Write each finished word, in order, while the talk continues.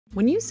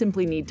When you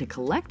simply need to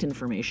collect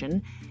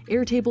information,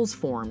 Airtable's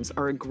forms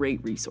are a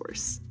great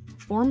resource.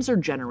 Forms are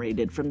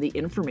generated from the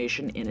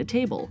information in a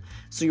table,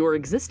 so your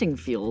existing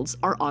fields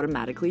are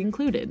automatically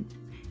included.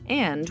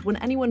 And when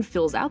anyone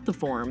fills out the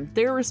form,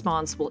 their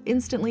response will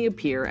instantly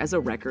appear as a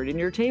record in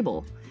your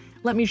table.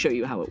 Let me show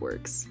you how it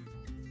works.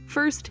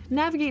 First,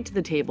 navigate to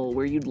the table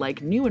where you'd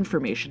like new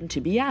information to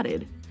be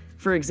added.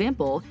 For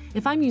example,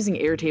 if I'm using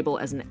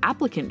Airtable as an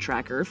applicant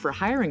tracker for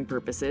hiring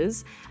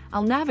purposes,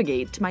 I'll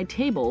navigate to my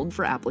table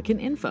for applicant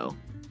info.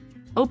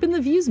 Open the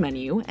Views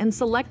menu and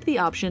select the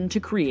option to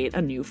create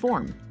a new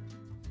form.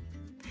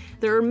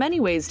 There are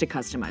many ways to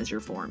customize your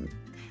form.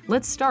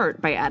 Let's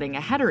start by adding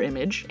a header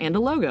image and a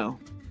logo.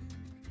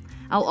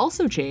 I'll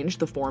also change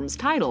the form's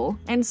title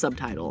and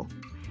subtitle.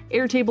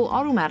 Airtable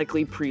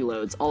automatically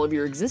preloads all of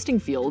your existing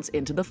fields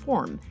into the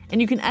form, and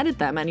you can edit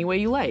them any way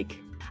you like.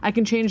 I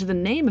can change the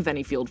name of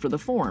any field for the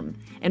form,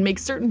 and make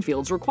certain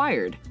fields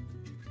required.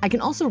 I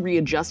can also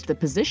readjust the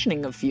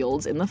positioning of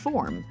fields in the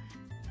form.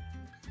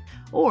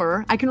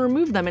 Or I can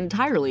remove them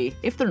entirely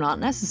if they're not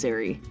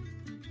necessary.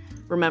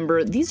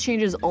 Remember, these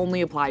changes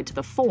only apply to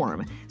the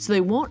form, so they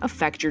won't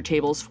affect your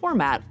table's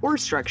format or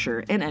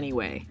structure in any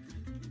way.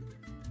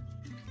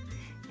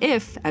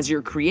 If, as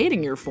you're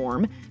creating your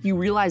form, you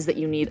realize that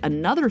you need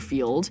another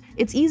field,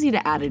 it's easy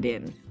to add it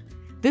in.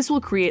 This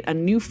will create a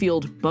new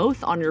field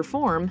both on your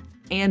form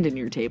and in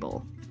your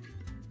table.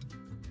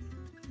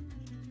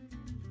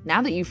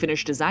 Now that you've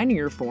finished designing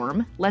your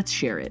form, let's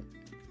share it.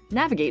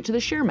 Navigate to the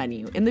Share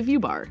menu in the View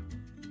bar.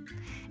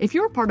 If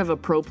you're part of a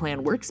Pro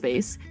Plan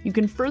workspace, you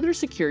can further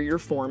secure your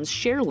form's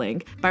share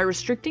link by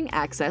restricting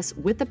access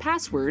with a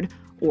password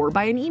or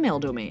by an email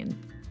domain.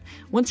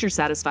 Once you're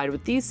satisfied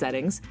with these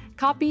settings,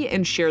 copy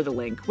and share the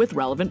link with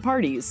relevant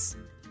parties.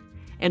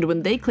 And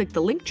when they click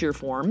the link to your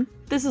form,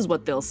 this is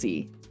what they'll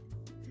see.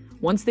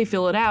 Once they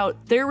fill it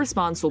out, their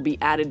response will be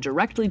added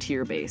directly to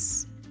your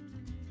base.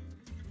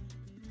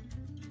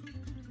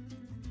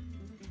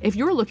 If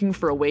you're looking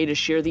for a way to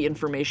share the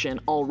information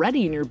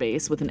already in your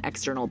base with an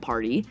external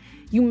party,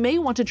 you may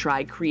want to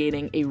try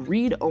creating a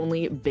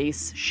read-only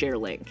base share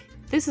link.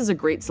 This is a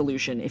great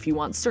solution if you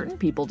want certain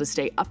people to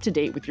stay up to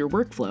date with your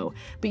workflow,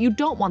 but you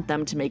don't want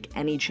them to make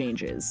any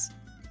changes.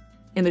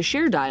 In the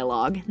Share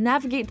dialog,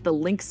 navigate to the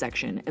Link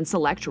section and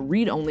select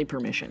Read-Only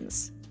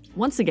Permissions.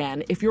 Once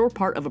again, if you're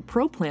part of a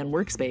Pro Plan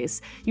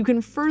workspace, you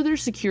can further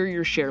secure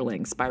your share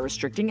links by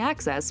restricting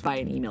access by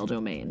an email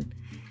domain.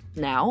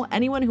 Now,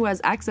 anyone who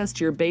has access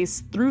to your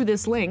base through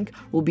this link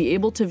will be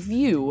able to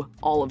view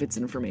all of its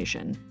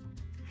information.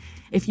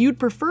 If you'd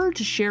prefer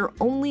to share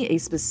only a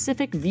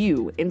specific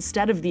view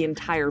instead of the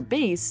entire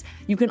base,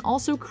 you can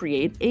also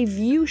create a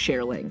View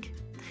Share link.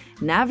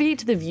 Navigate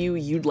to the view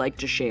you'd like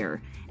to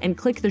share, and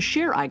click the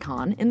Share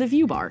icon in the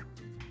View bar.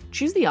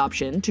 Choose the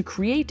option to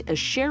create a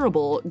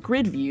shareable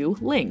grid view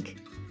link.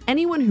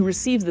 Anyone who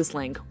receives this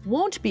link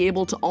won't be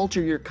able to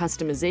alter your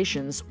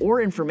customizations or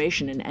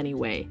information in any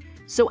way,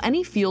 so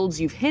any fields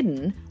you've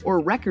hidden or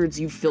records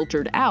you've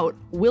filtered out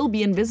will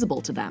be invisible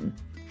to them.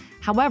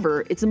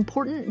 However, it's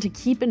important to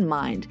keep in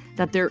mind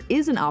that there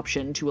is an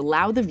option to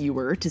allow the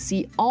viewer to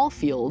see all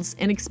fields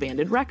in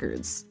expanded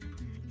records.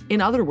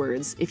 In other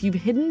words, if you've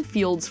hidden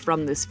fields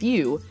from this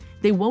view,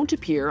 they won't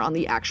appear on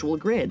the actual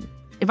grid.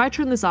 If I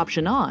turn this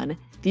option on,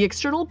 the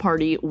external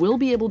party will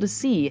be able to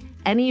see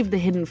any of the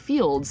hidden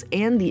fields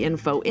and the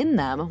info in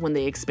them when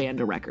they expand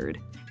a record.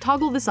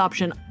 Toggle this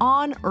option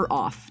on or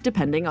off,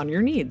 depending on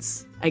your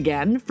needs.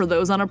 Again, for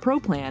those on a Pro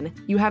Plan,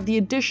 you have the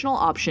additional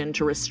option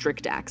to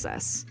restrict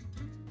access.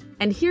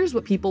 And here's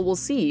what people will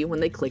see when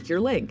they click your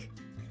link.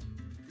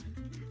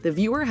 The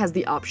viewer has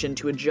the option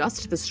to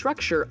adjust the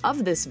structure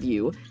of this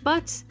view,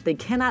 but they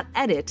cannot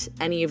edit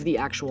any of the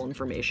actual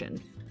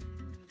information.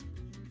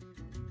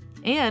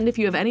 And if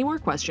you have any more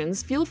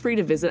questions, feel free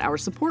to visit our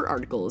support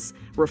articles,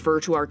 refer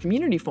to our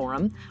community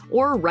forum,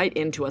 or write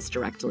in to us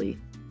directly.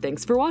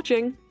 Thanks for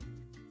watching!